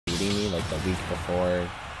like the week before,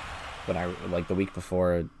 when the week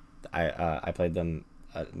before I played them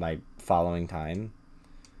my following time.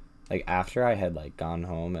 Like after I had like gone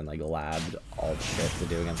home and like labbed all the shit to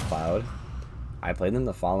do against Cloud, I played them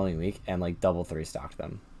the following week and like double 3-stocked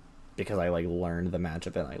them. Because I like learned the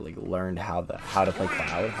matchup and I like learned how to play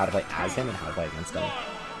Cloud, how to play as him, and how to play against him.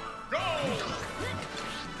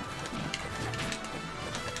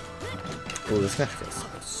 Ooh, this match feels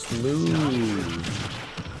smooth.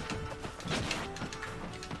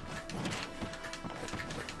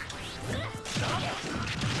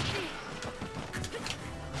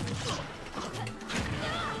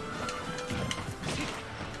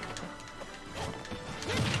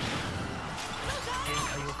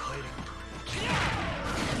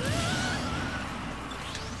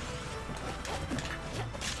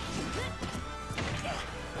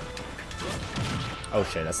 Oh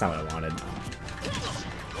shit, that's not what I wanted.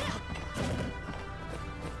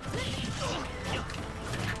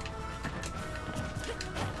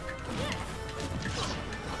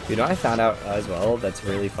 You know what I found out as well that's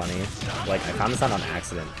really funny? Like, I found this out on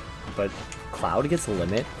accident, but Cloud gets a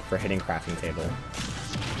limit for hitting crafting table.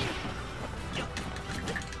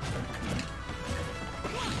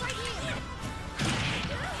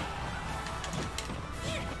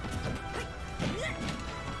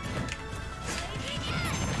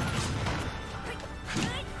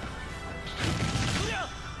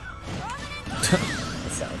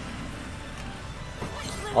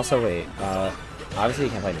 Also, wait, obviously you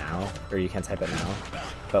can't play now, or you can't type it now,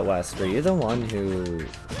 but Wes, were you the one who,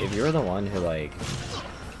 if you were the one who, like,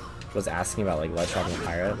 was asking about, like, Ledge Shopping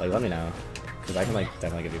Pirate, like, let me know, because I can, like,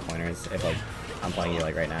 definitely give you pointers if, like, I'm playing you,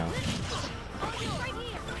 like, right now.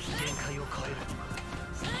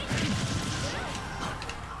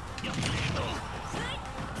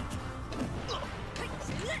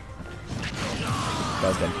 That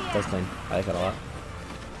was good. That was clean. I like that a lot.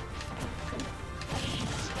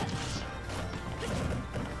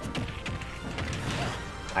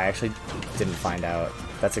 I actually didn't find out.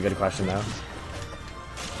 That's a good question, though.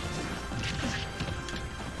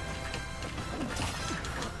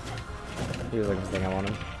 He was like the thing I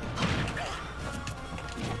wanted.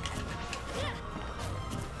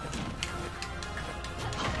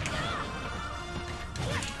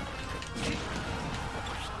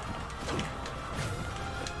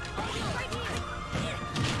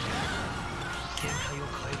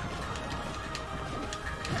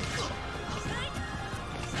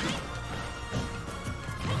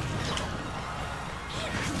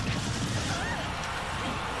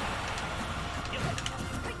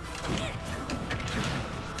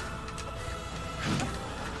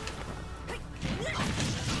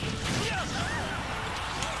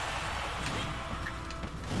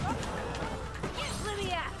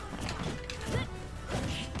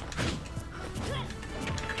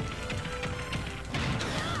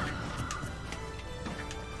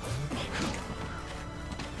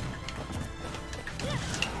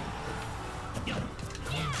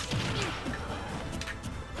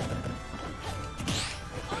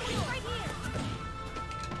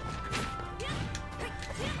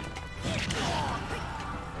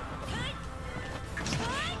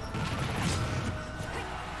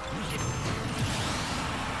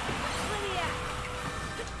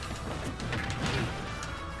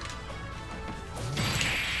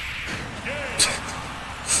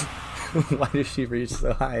 Why does she reach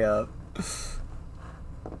so high up?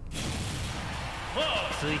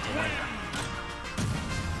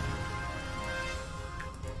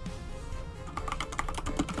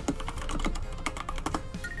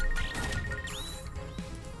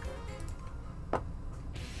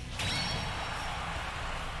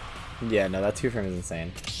 Yeah, no, that 2-frame is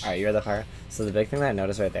insane. Alright, you're the fire. So the big thing that I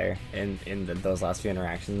noticed right there in those last few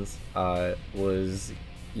interactions was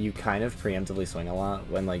you kind of preemptively swing a lot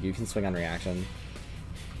when, like, you can swing on reaction.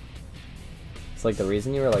 It's like the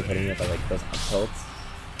reason you were, like, hitting me with, like, those up tilts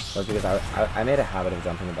was because I made a habit of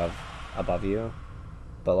jumping above you,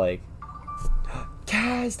 but, like,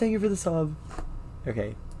 Kaz, thank you for the sub.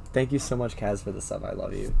 Okay, thank you so much, Kaz, for the sub. I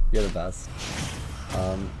love you. You're the best.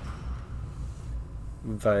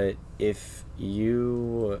 But if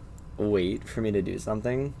you wait for me to do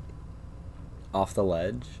something off the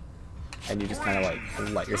ledge, and you just kind of like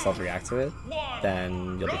let yourself react to it,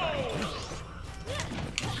 then you'll be fine.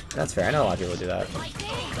 That's fair. I know a lot of people do that.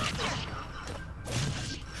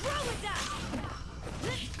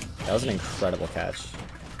 That was an incredible catch.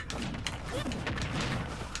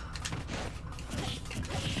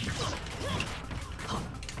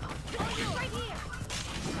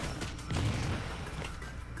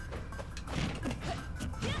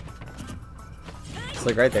 It's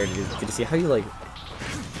like right there. Did you see how you like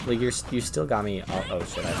you still got me? Oh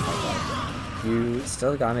shit! I fucked up. You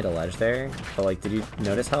still got me to ledge there, but like, did you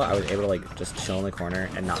notice how I was able to like just chill in the corner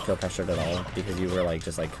and not feel pressured at all because you were like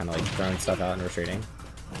just like kind of like throwing stuff out and retreating?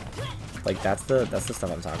 Like that's the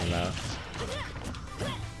stuff I'm talking about.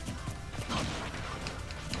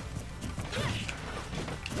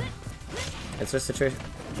 It's just situation.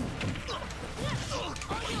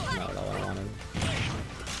 Not at all what I wanted.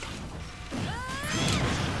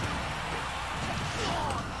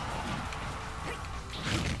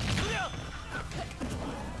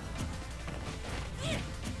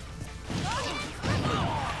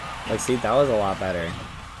 Like, see, that was a lot better.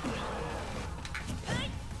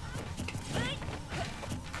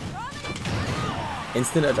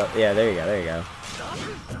 Instant adjust. Yeah, there you go, there you go.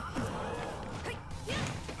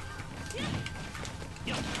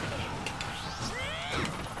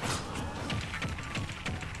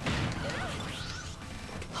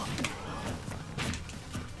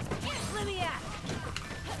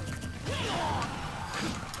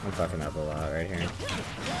 I'm fucking up a lot right here.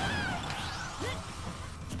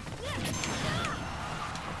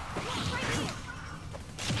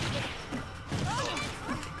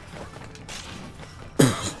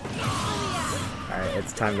 Alright,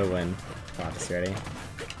 it's time to win. Fox, ready?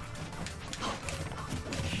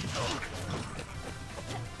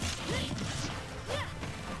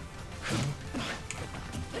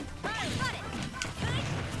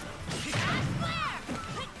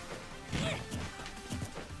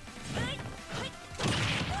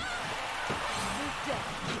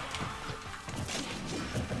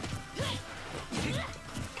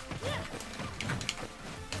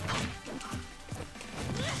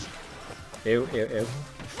 Ew, ew, ew.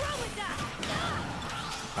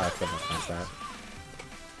 Oh, I couldn't have smashed that.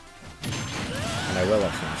 And I will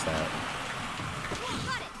have smashed that.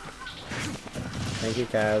 Thank you,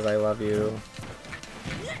 Kaz. I love you.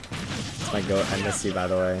 It's my goat. I miss you, by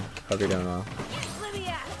the way. Hope you're doing well.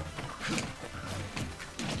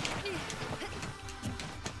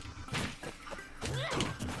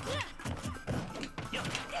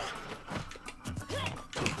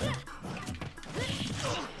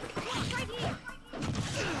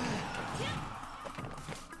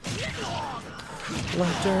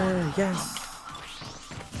 Ledger, yes.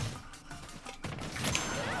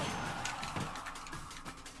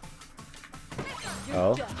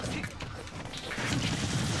 Oh.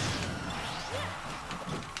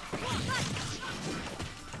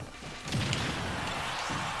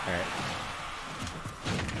 Alright.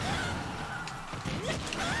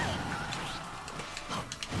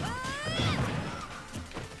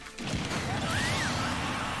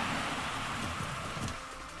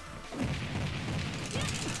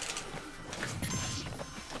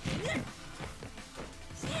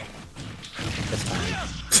 This time.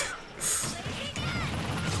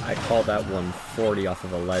 I called that 140 off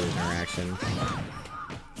of a ledge interaction.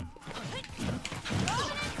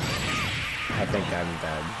 I think I'm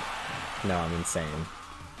dead. No, I'm insane.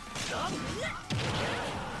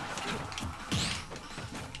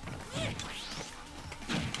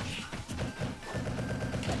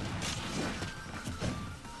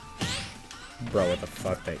 Bro, what the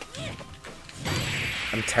fuck?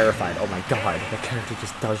 I'm terrified. Oh my god, that character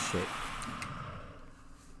just does shit.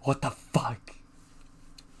 What the fuck?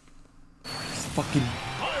 It's fucking...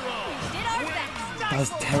 That was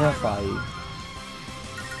terrifying.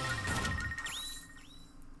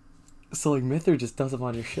 So like Mither just does them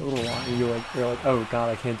on your shield a lot and you're like, oh god,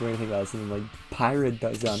 I can't do anything about this, and then like Pirate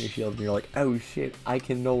does it on your shield and you're like, oh shit, I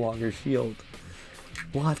can no longer shield.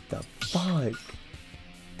 What the fuck?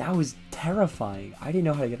 That was terrifying. I didn't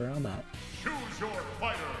know how to get around that. Choose your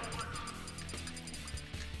fighter.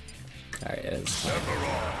 Alright, it is.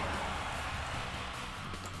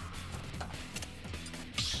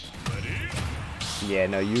 Yeah,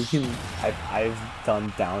 no, you can. I've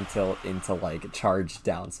done down tilt into like charge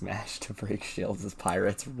down smash to break shields as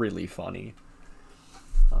Pirate's really funny.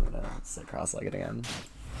 I'm gonna sit cross-legged again.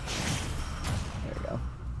 There we go.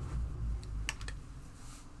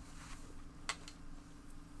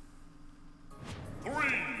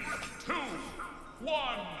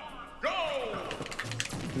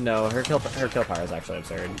 No, her kill power is actually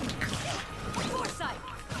absurd.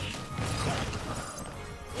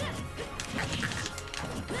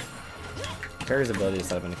 Kerr's ability to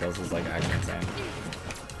set up into kills is like actually insane.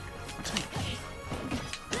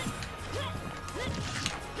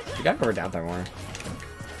 You gotta go her down there more.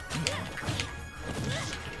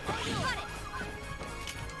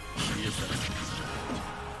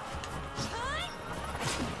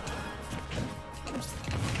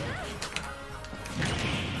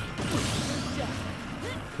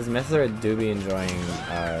 Because Mithra do be enjoying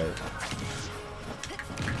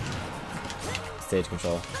stage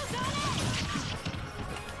control.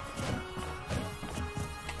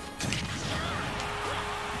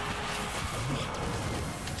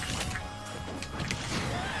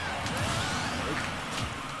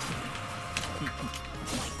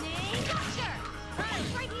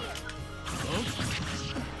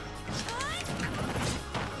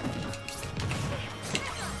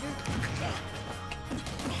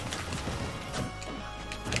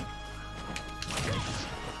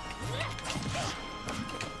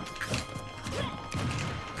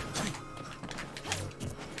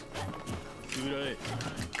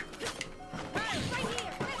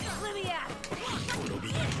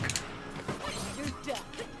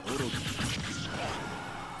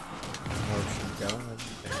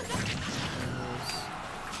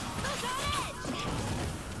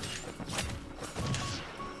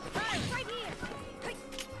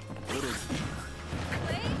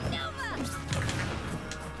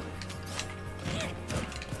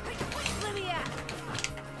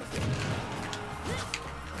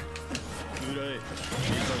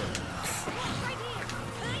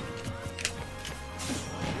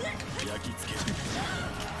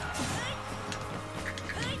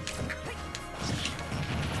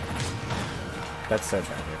 That's so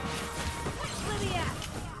tragic.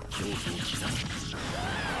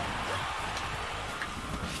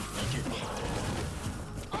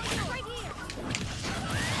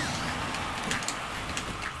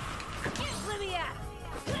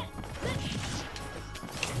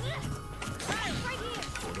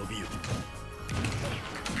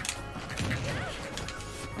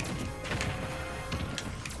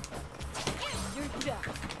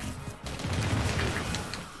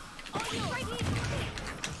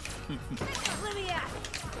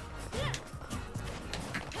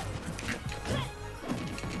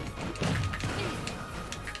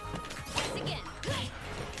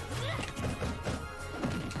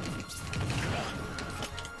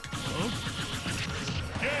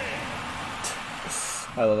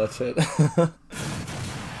 I love that shit.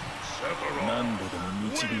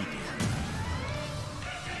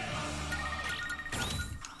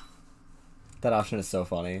 That option is so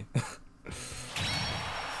funny.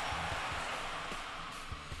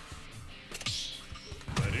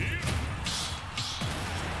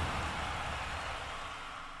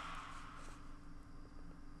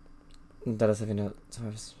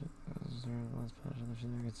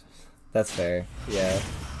 That's fair, yeah.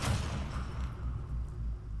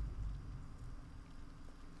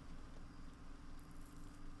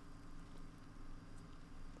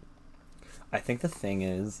 I think the thing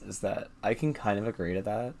is that I can kind of agree to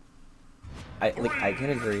that. I can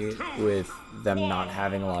agree with them not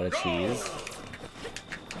having a lot of cheese,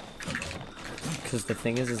 because the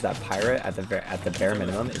thing is that Pirate at the bare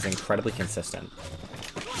minimum is incredibly consistent.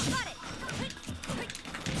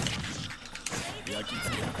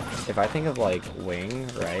 If I think of like Wing,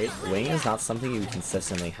 right? Wing is not something you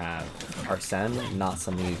consistently have. Arsene, not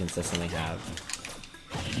something you consistently have.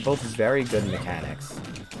 Both very good mechanics,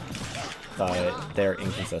 but they're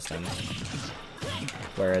inconsistent.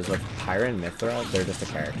 Whereas with Pyra and Mithra, they're just a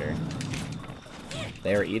character.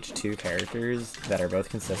 They are each two characters that are both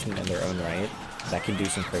consistent in their own right, that can do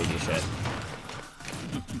some crazy shit.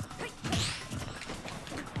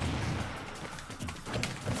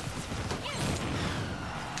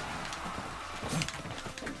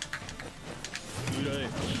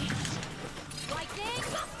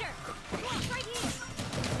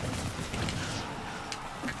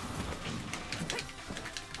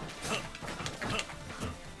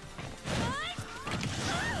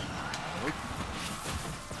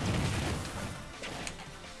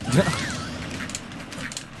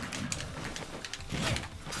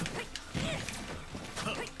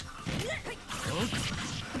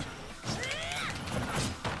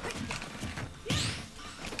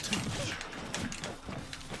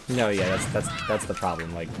 No, yeah, that's the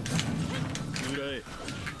problem. Like,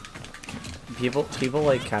 people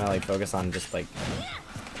like kind of like focus on just like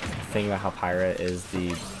thinking about how Pyra is the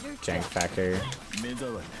jank factor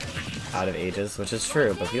out of Aegis, which is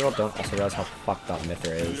true, but people don't also realize how fucked up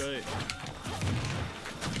Mithra is.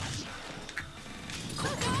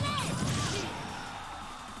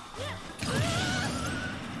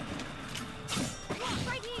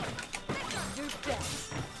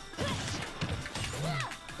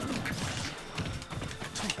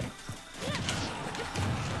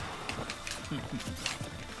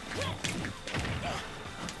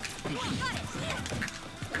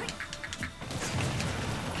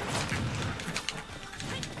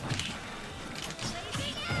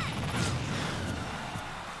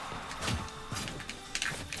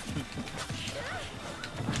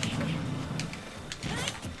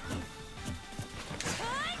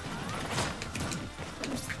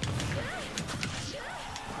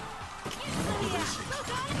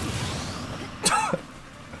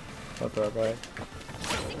 Don't throw it away.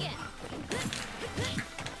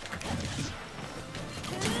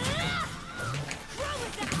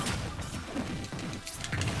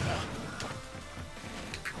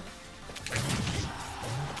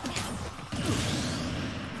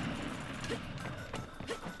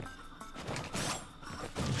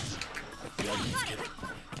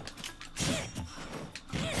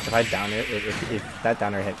 If I down it, if that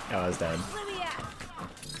downer hit, oh, I was dead.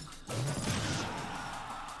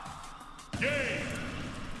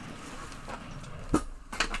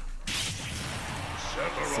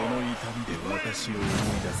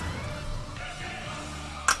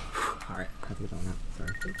 Alright, I have to get on that.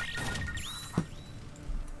 Sorry.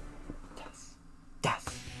 Yes. Yes.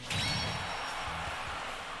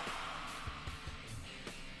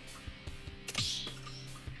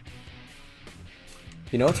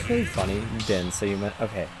 You know what's really funny, Din? So you meant,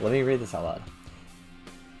 okay, let me read this out loud.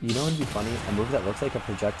 You know what would be funny? A move that looks like a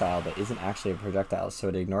projectile but isn't actually a projectile, so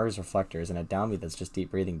it ignores reflectors, and a down B that's just deep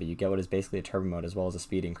breathing, but you get what is basically a turbo mode as well as a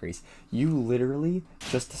speed increase. You literally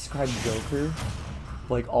just described Joker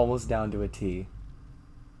like almost down to a T.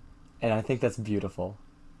 And I think that's beautiful.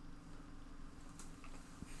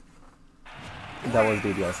 That was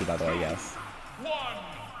BDLC, by the way, yes.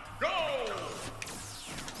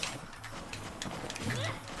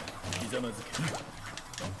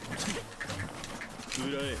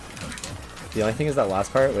 The only thing is that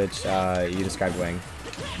last part, which you described wing.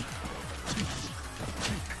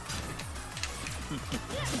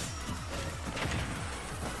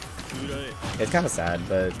 It's kind of sad,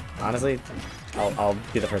 but honestly, I'll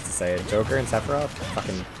be the first to say it. Joker and Sephiroth,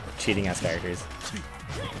 fucking cheating ass characters.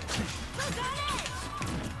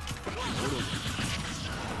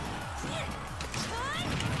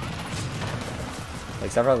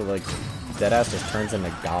 Like Sephiroth, like deadass just turns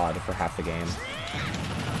into God for half the game.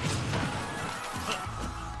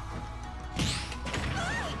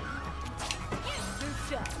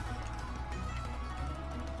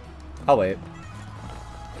 I'll wait.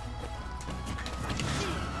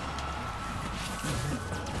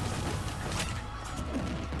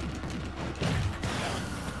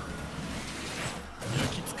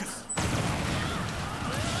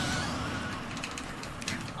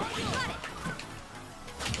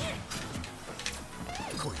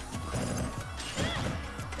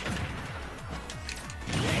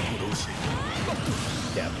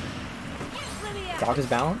 Yep. Doc is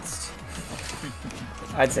balanced?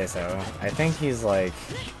 I'd say so. I think he's like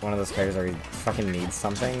one of those characters where he fucking needs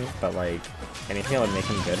something, but like anything that would make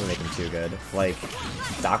him good would make him too good. Like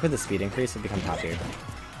Doc with the speed increase would become top tier.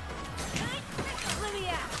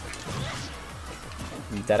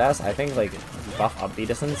 Deadass, I think like buff up B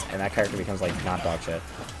distance and that character becomes like not dog shit.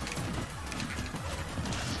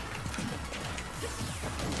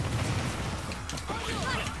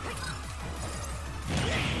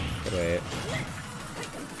 Good wait.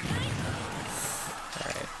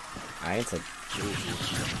 Alright. I need to...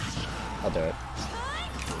 I'll do it.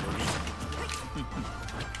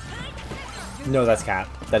 No, that's cap.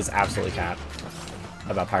 That is absolutely cap.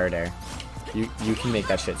 About Pirate Air. You can make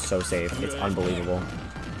that shit so safe. It's unbelievable.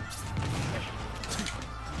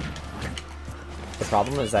 The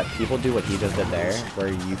problem is that people do what he just did there, where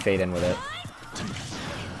you fade in with it.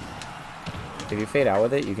 If you fade out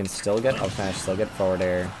with it, you can still get up smash, still get forward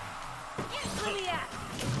air.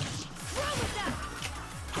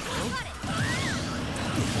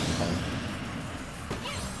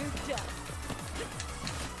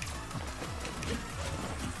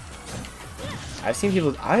 I've seen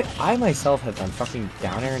people. I myself have done fucking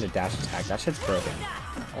down air into dash attack. That shit's broken.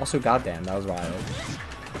 Also, goddamn, that was wild.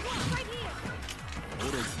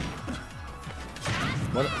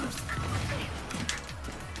 What?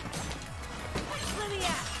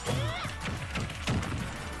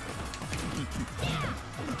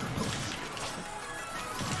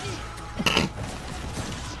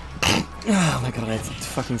 Oh my god, I had to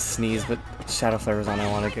fucking sneeze, but Shadow Flavor's on.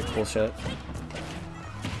 I want to get cool shit.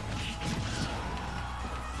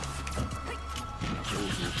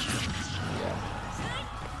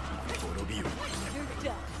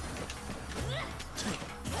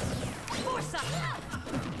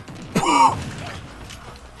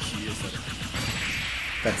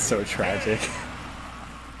 That's so tragic.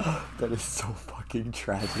 That is so fucking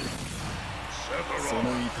tragic.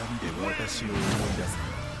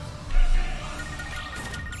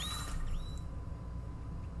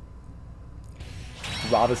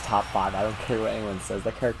 Rob is top 5. I don't care what anyone says.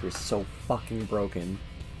 That character is so fucking broken.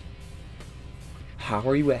 How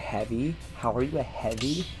are you a heavy? How are you a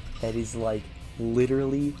heavy that is like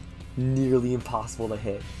literally nearly impossible to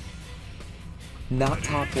hit? Not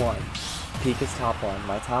top 1. Peak is top 1.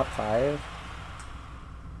 My top 5.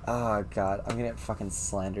 Oh god, I'm gonna get fucking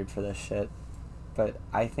slandered for this shit. But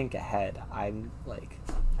I think ahead. I'm like,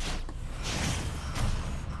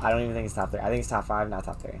 I don't even think it's top 3. I think it's top 5, not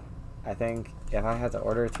top 3. I think if I had to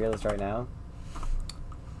order a tier list right now,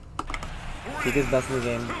 Peak is best in the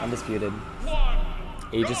game, undisputed.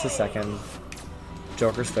 Aegis is 2nd.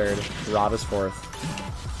 Joker's 3rd. Rob is 4th.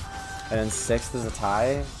 And then 6th is a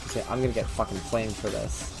tie. See, I'm gonna get fucking flamed for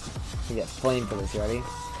this. I'm gonna get flamed for this, you ready?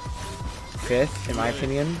 5th, in my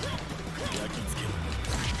opinion,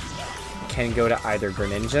 can go to either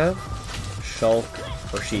Greninja, Shulk,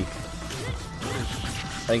 or Sheik.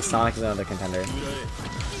 I think Sonic is another contender.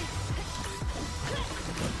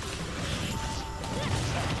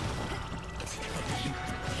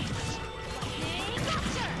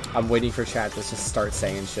 I'm waiting for chat to just start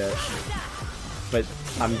saying shit. But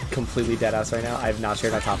I'm completely deadass right now. I have not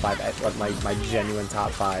shared my top 5, my genuine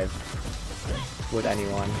top 5 with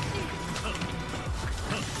anyone.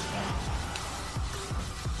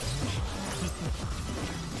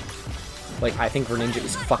 Like, I think Greninja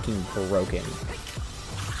is fucking broken.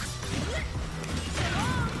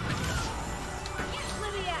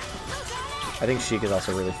 I think Sheik is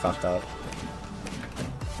also really fucked up.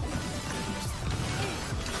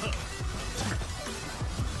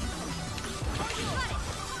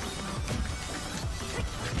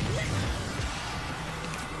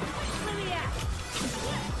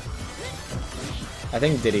 I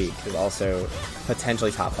think Diddy is also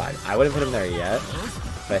potentially top 5. I wouldn't put him there yet,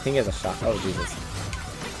 but I think he has a shot. Oh, Jesus.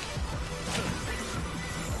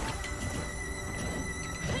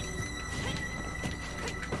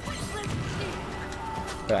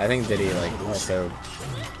 But I think Diddy, like, also,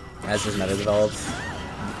 as his meta develops,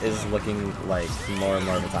 is looking like more and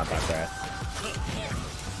more of a top 5 threat.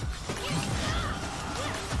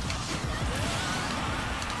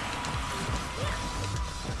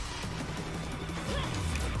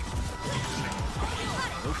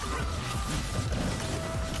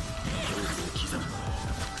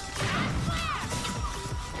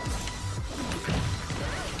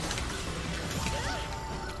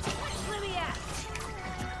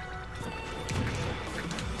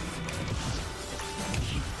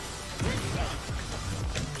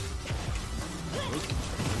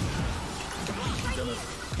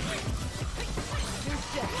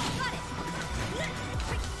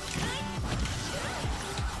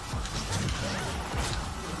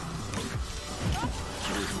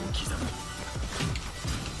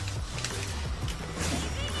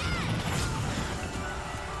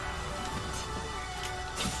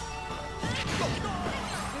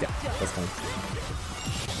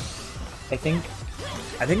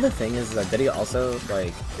 I think the thing is that Diddy also,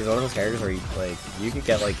 like, is one of those characters where you could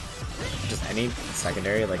get, like, just any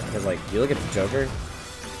secondary, like, because, like, you look at Joker,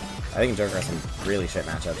 I think Joker has some really shit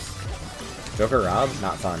matchups. Joker Rob,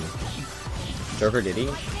 not fun. Joker Diddy,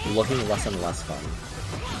 looking less and less fun.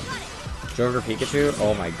 Joker Pikachu,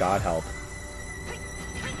 oh my god, help.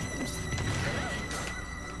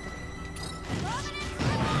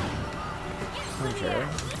 I'm sure.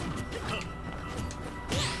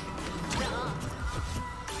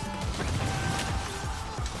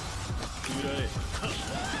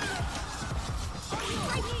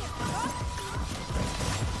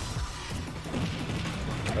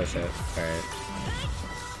 Oh shit, alright.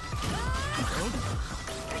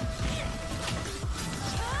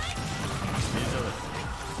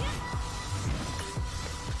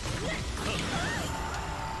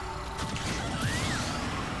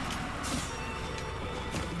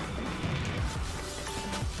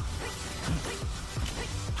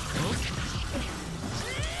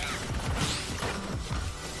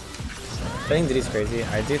 I think Diddy's crazy.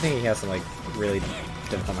 I do think he has some, like, really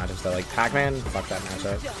difficult matchups though. Like Pac-Man, fuck that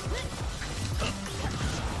matchup.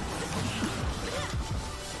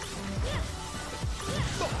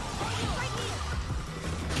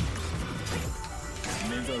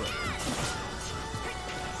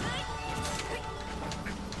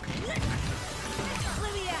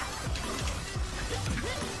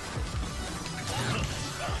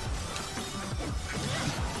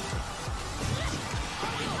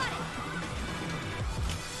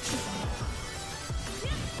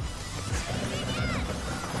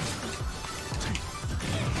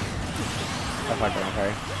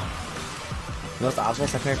 Okay. Most optimal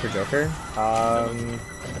secondary for Joker?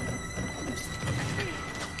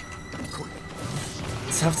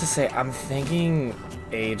 It's tough to say. I'm thinking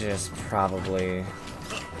Aegis, probably.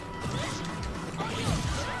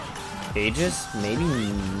 Aegis?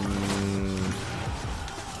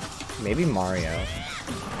 Maybe Mario.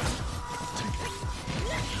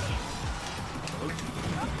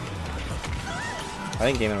 I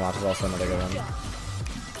think Game & Watch is also another good one.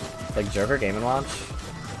 Like Joker Game & Watch,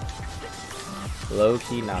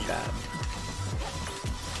 low-key not bad.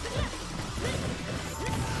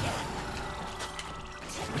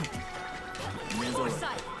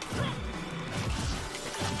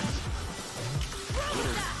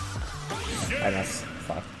 I missed.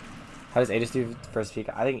 Fuck. How does Aegis do first peak?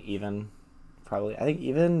 I think even. Probably. I think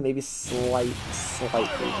even, maybe slight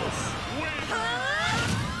Aegis.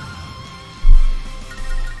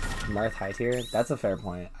 Marth high tier? That's a fair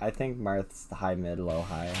point. I think Marth's high mid, low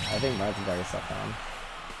high. I think Marth is better stuff down.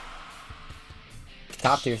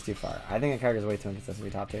 Top tier's too far. I think a character's way too inconsistent to be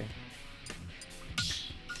top tier.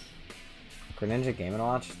 Greninja Game &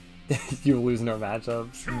 Watch? You lose no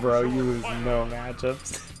matchups. Bro, you lose no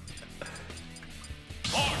matchups.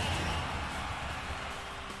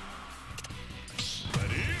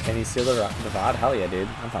 Can you steal the VOD? Hell yeah, dude.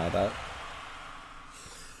 I'm fine with that.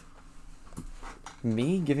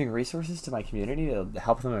 Me giving resources to my community to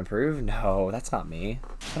help them improve? No, that's not me.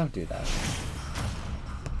 I don't do that.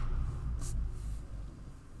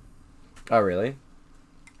 Oh, really?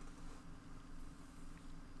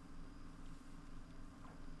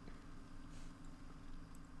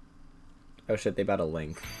 Oh shit, they battle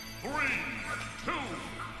Link. 3, 2,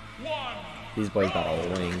 1. These boys battle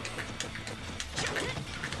Link.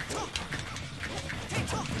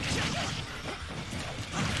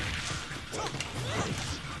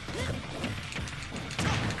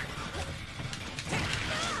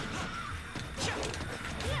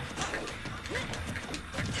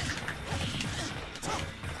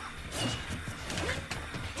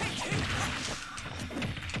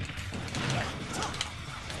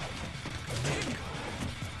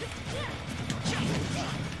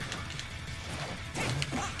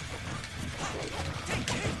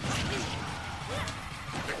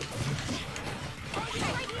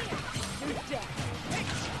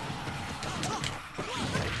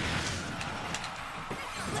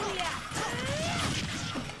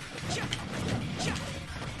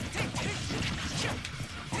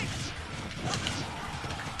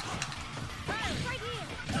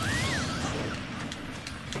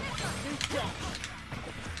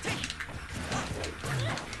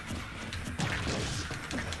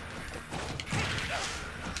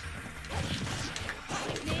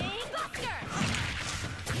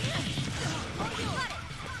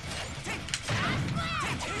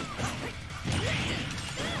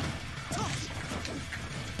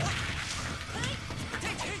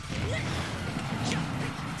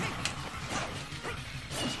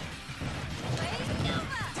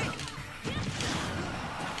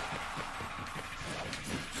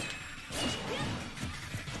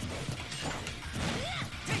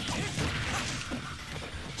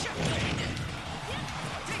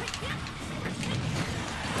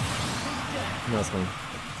 No, it's fine.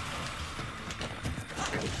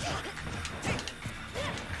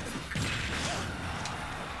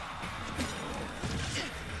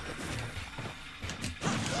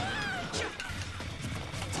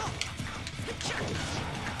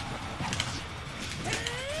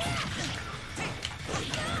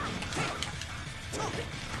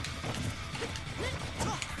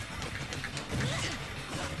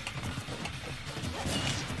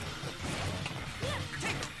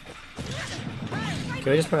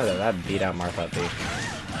 Can we just put that beat out Marth up B?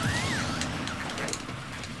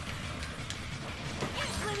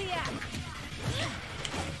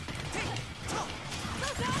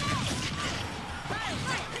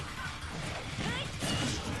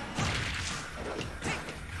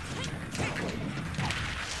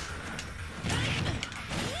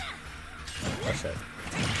 Oh shit.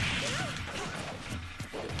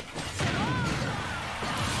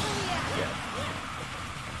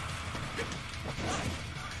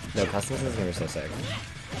 No, customization is gonna be so sick.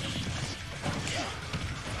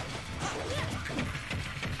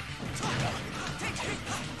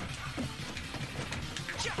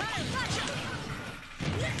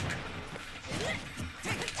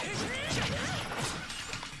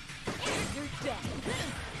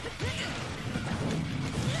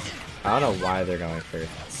 I don't know why they're going for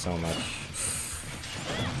so much.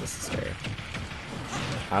 This is scary.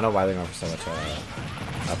 I don't know why they're going for so much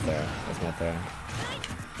up there. What's up there?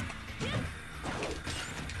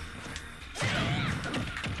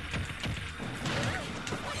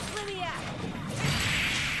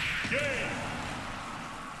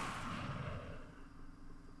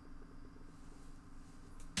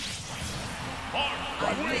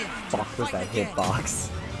 What the fuck was that hitbox?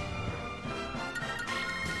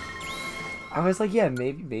 I was like, yeah,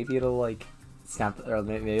 maybe it'll like snap, or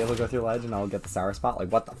maybe it'll go through ledge and I'll get the sour spot.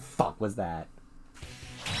 Like, what the fuck was that?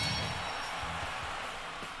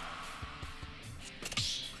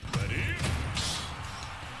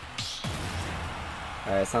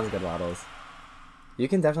 Alright, sounds good, Waddles. You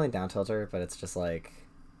can definitely down tilt her, but it's just like...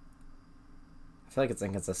 I feel like it's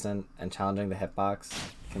inconsistent, and challenging the hitbox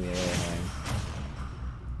can be really annoying.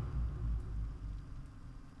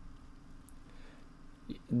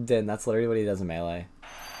 Then that's literally what he does in Melee.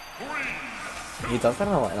 He does that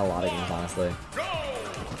in a lot of games, honestly.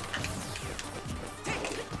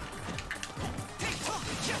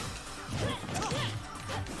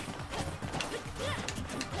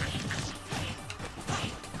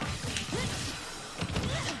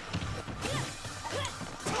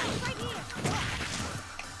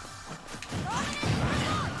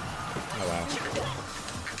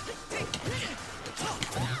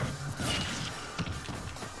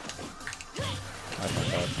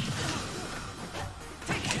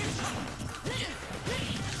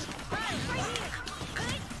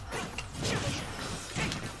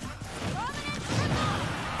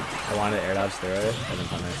 I wanted to air dodge through it, and then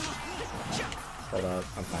punish. Hold up,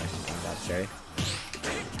 I'm fine. That's Jerry.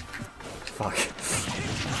 Fuck.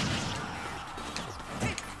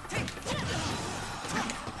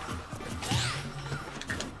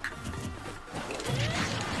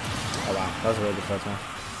 Oh wow, that was a really good first one.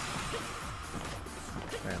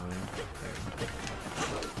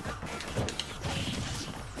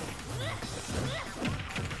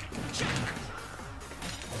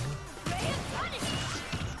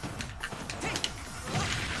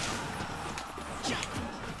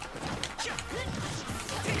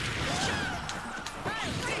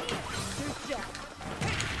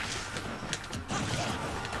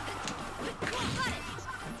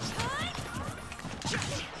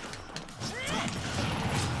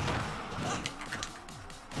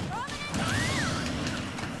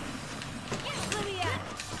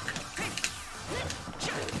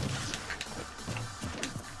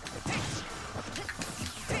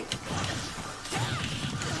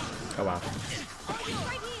 Oh wow.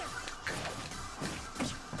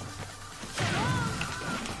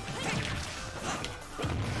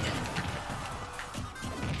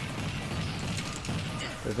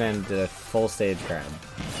 This man did a full stage grab.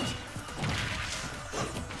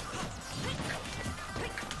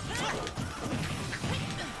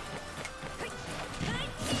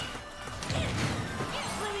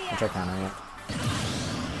 I'll try countering it.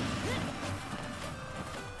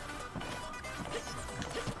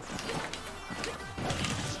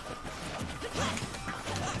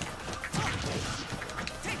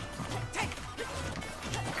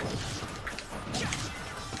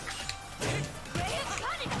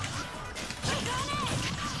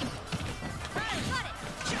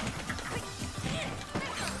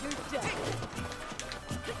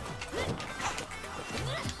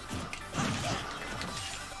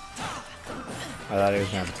 I thought he was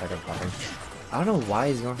gonna have to take up popping. I don't know why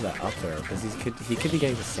he's going for that up throw, because he could be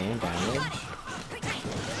getting the same damage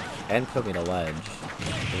and put me to ledge.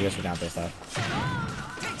 If he goes for down throw stuff.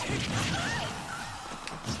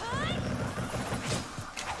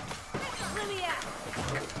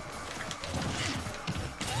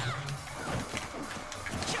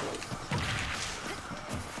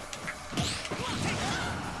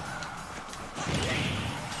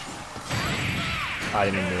 Oh, I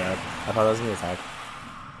didn't even do that. I thought that was gonna be attack.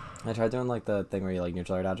 I tried doing like the thing where you like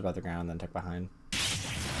neutral air dodge about the ground and then tuck behind.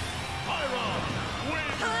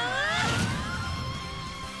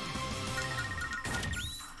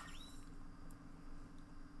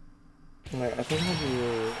 Like, I think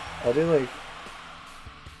I'll do like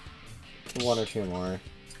one or two more. I'm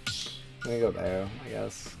gonna go Bayo, I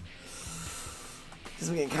guess. Because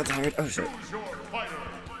I'm getting kind of tired. Oh shit.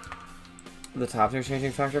 The top tier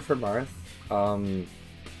changing factor for Marth.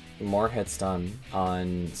 More hit stun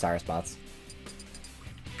on Cyrus bots.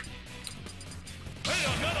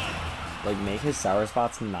 Like, make his Cyrus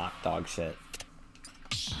bots not dog shit.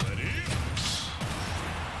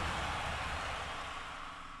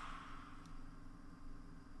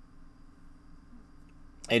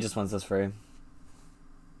 A just wins this free.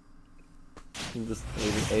 A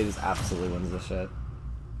just absolutely wins this shit.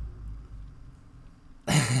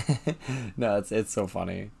 No, it's so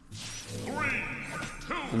funny. 3,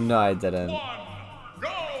 2, no, I didn't. 1, go!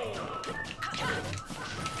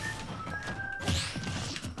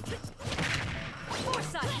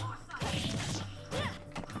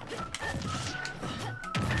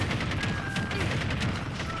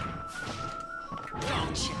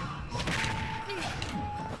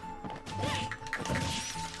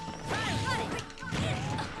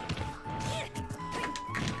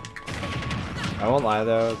 I won't lie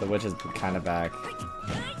though, the witch is kind of back.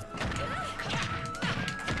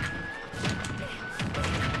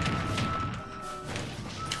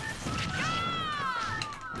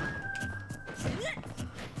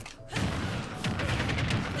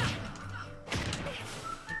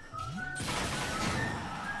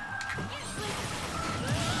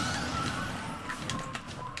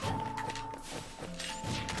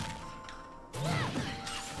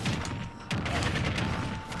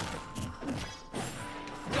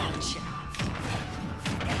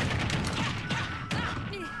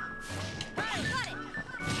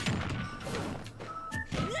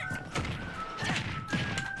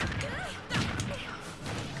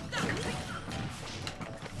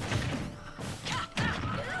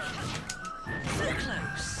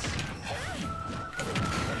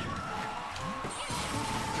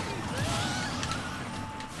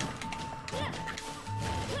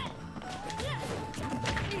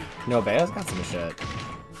 No, Bayo's got some shit.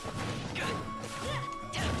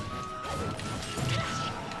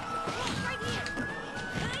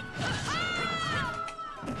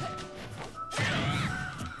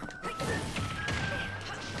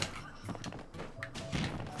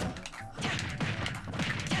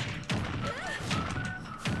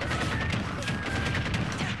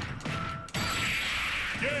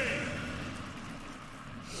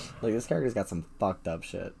 Like, this character's got some fucked up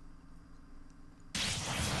shit.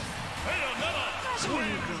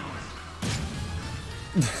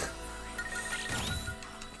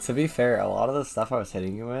 To be fair, a lot of the stuff I was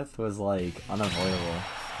hitting you with was, like, unavoidable.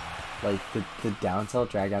 Like, the down tilt,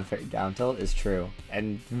 drag down tilt is true.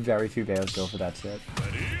 And very few Bayos go for that shit.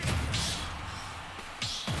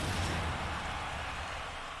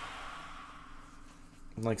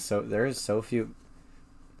 Like, so, there is so few...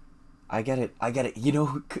 I get it. You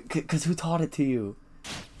know, cause who taught it to you?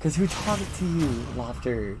 Cause who taught it to you,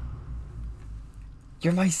 Lofter?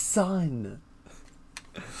 You're my son!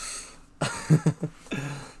 3, 2,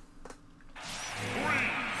 1.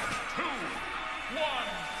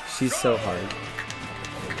 She's so hard.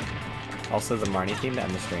 Also, the Marnie theme to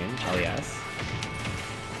end the stream. Oh, yes.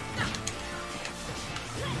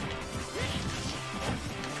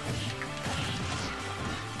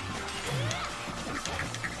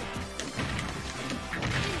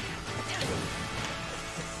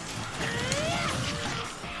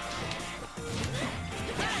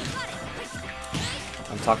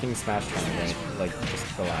 I'm talking Smash tournament, like,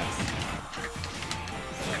 just relax.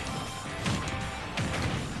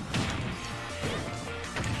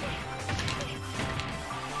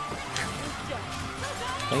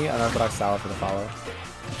 Thank you, Unorthodox Salad, for the follow.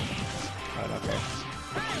 Oh, okay.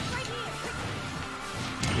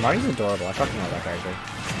 Marty's adorable. I fucking love that character.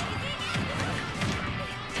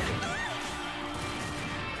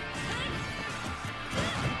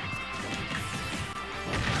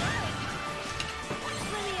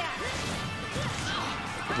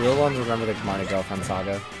 Real ones remember the Marty girlfriend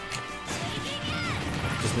saga.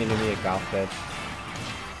 Just needed me a golf bitch.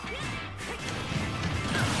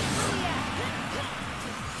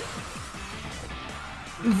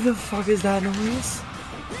 The fuck is that noise?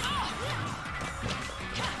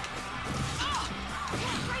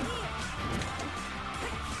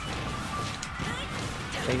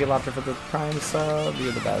 Thank you, Lofter, for the Prime sub.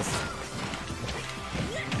 You're the best.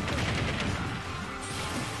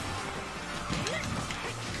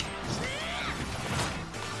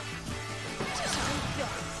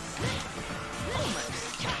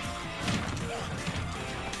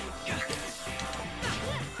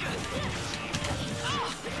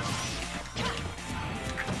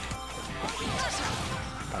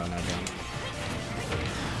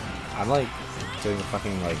 I'm like doing the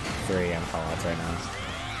fucking like 3 AM callouts right now.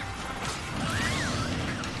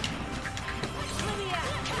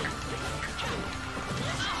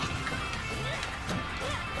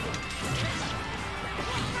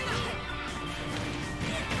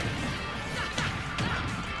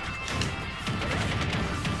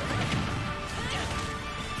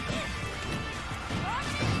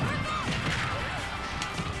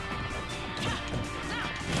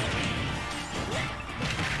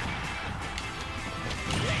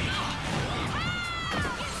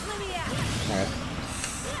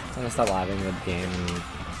 I'm gonna stop laughing with the game and...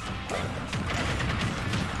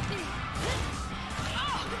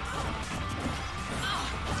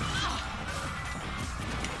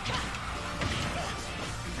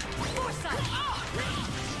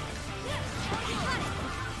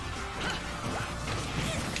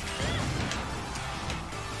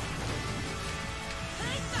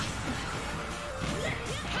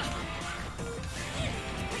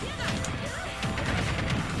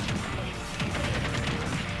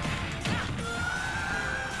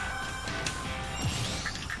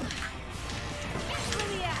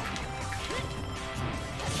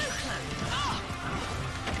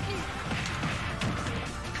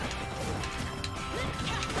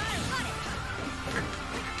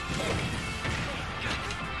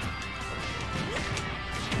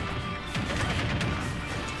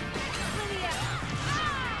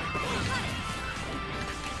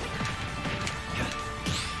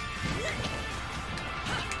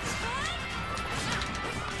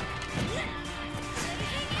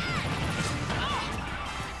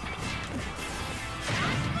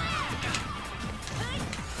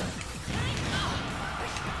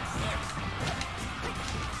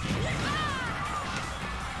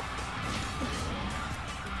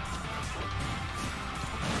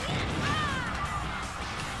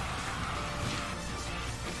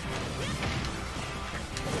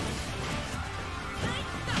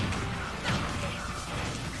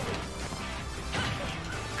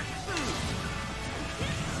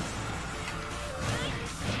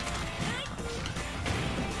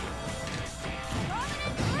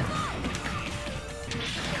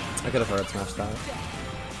 I could have forward smashed that.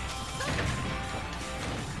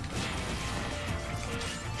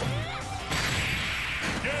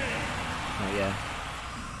 Oh yeah.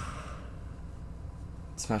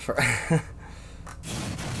 Smash forward.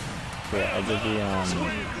 Yeah, I did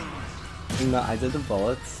the no, I did the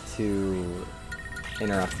bullets to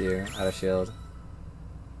interrupt you out of shield.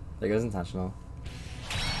 Like it was intentional.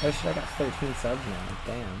 Oh shit, I got 13 subs now.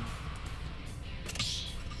 Damn.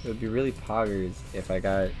 It would be really poggers if I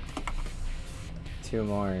got 2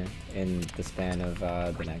 more in the span of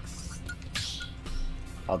the next.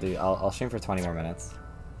 I'll stream for 20 more minutes.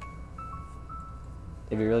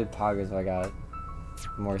 It'd be really poggers if I got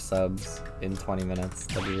more subs in 20 minutes.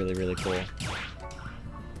 That'd be really, really cool.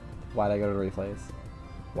 Why'd I go to replays?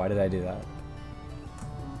 Why did I do that?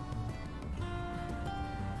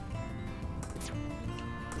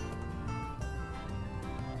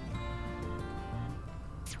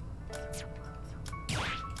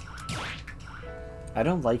 I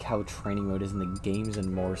don't like how training mode is in the games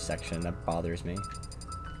and more section. That bothers me.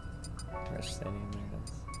 Rush Stadium, there it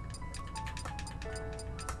is.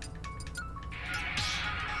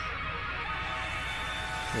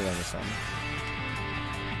 We love this one.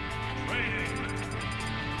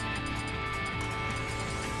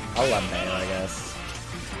 I'll lab mayo, I guess.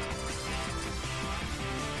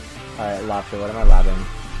 Alright, Laughter, what am I labbing?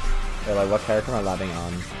 Or like, what character am I labbing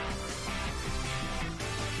on?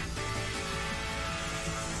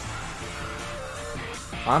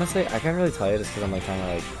 Honestly, I can't really tell you just because I'm like trying to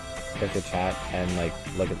like get the chat and like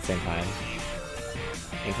look at the same time.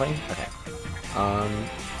 Inkling? Okay.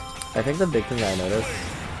 I think the big thing that I noticed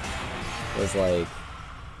was like,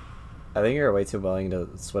 I think you're way too willing to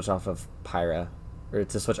switch off of Pyra, or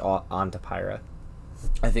to switch onto Pyra.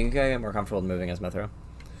 I think I get more comfortable moving as Mithra,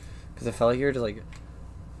 because I felt like you were just like,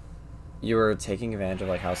 you were taking advantage of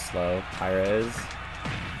like how slow Pyra is.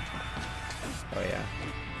 Oh yeah.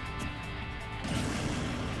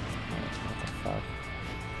 What the fuck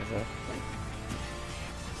is it?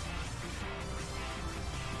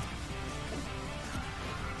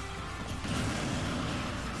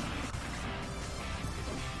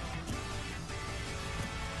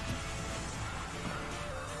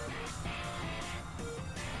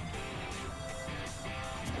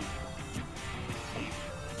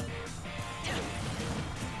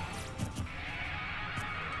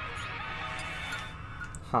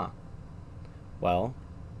 Huh. Well,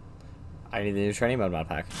 I need the new training mode mod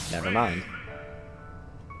pack. Never mind.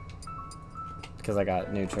 Because I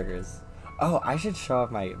got new triggers. Oh, I should show off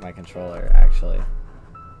my controller, actually.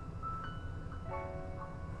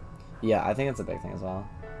 Yeah, I think it's a big thing as well.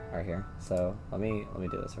 Right here. So, let me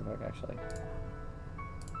do this real quick, actually.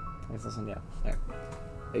 Is this one? Yeah. There.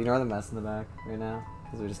 Ignore the mess in the back right now,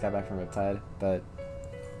 because we just got back from Riptide, but,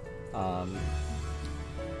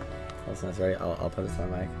 listen, that's right. I'll put this on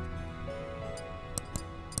my mic.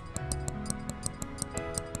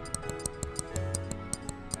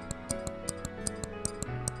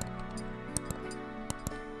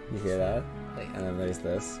 You hear that? Like, and then there's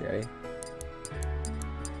this. You ready?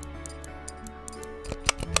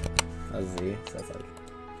 That's Z. So that's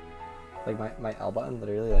like my L button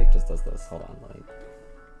literally like just does this. Hold on, like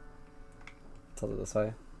tilt it this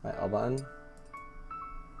way. My L button.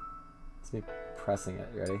 It's me pressing it.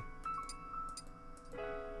 You ready?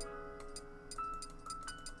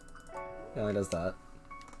 It only does that.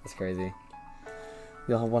 That's crazy.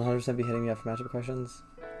 You'll 100% be hitting me up for matchup questions?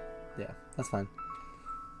 Yeah, that's fine.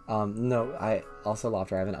 No, I also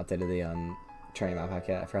Lofter, I haven't updated the training map pack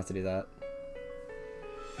yet. I forgot to do that.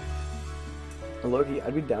 Loki,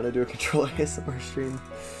 I'd be down to do a controller ASMR stream.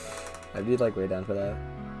 I'd be like way down for that.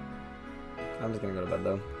 I'm just gonna go to bed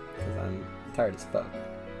though, because I'm tired as fuck.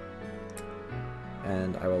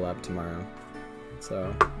 And I will lab tomorrow.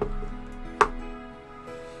 So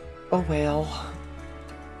oh well.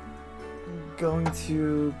 Going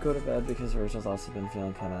to go to bed because Rachel's also been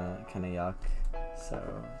feeling kinda yuck. So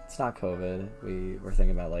it's not COVID. We were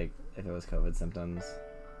thinking about like if it was COVID symptoms.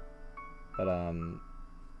 But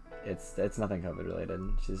it's nothing COVID related.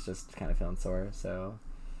 She's just kinda feeling sore, so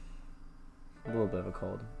a little bit of a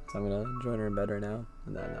cold. So I'm gonna join her in bed right now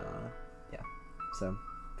and then yeah. So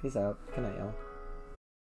peace out. Good night, y'all.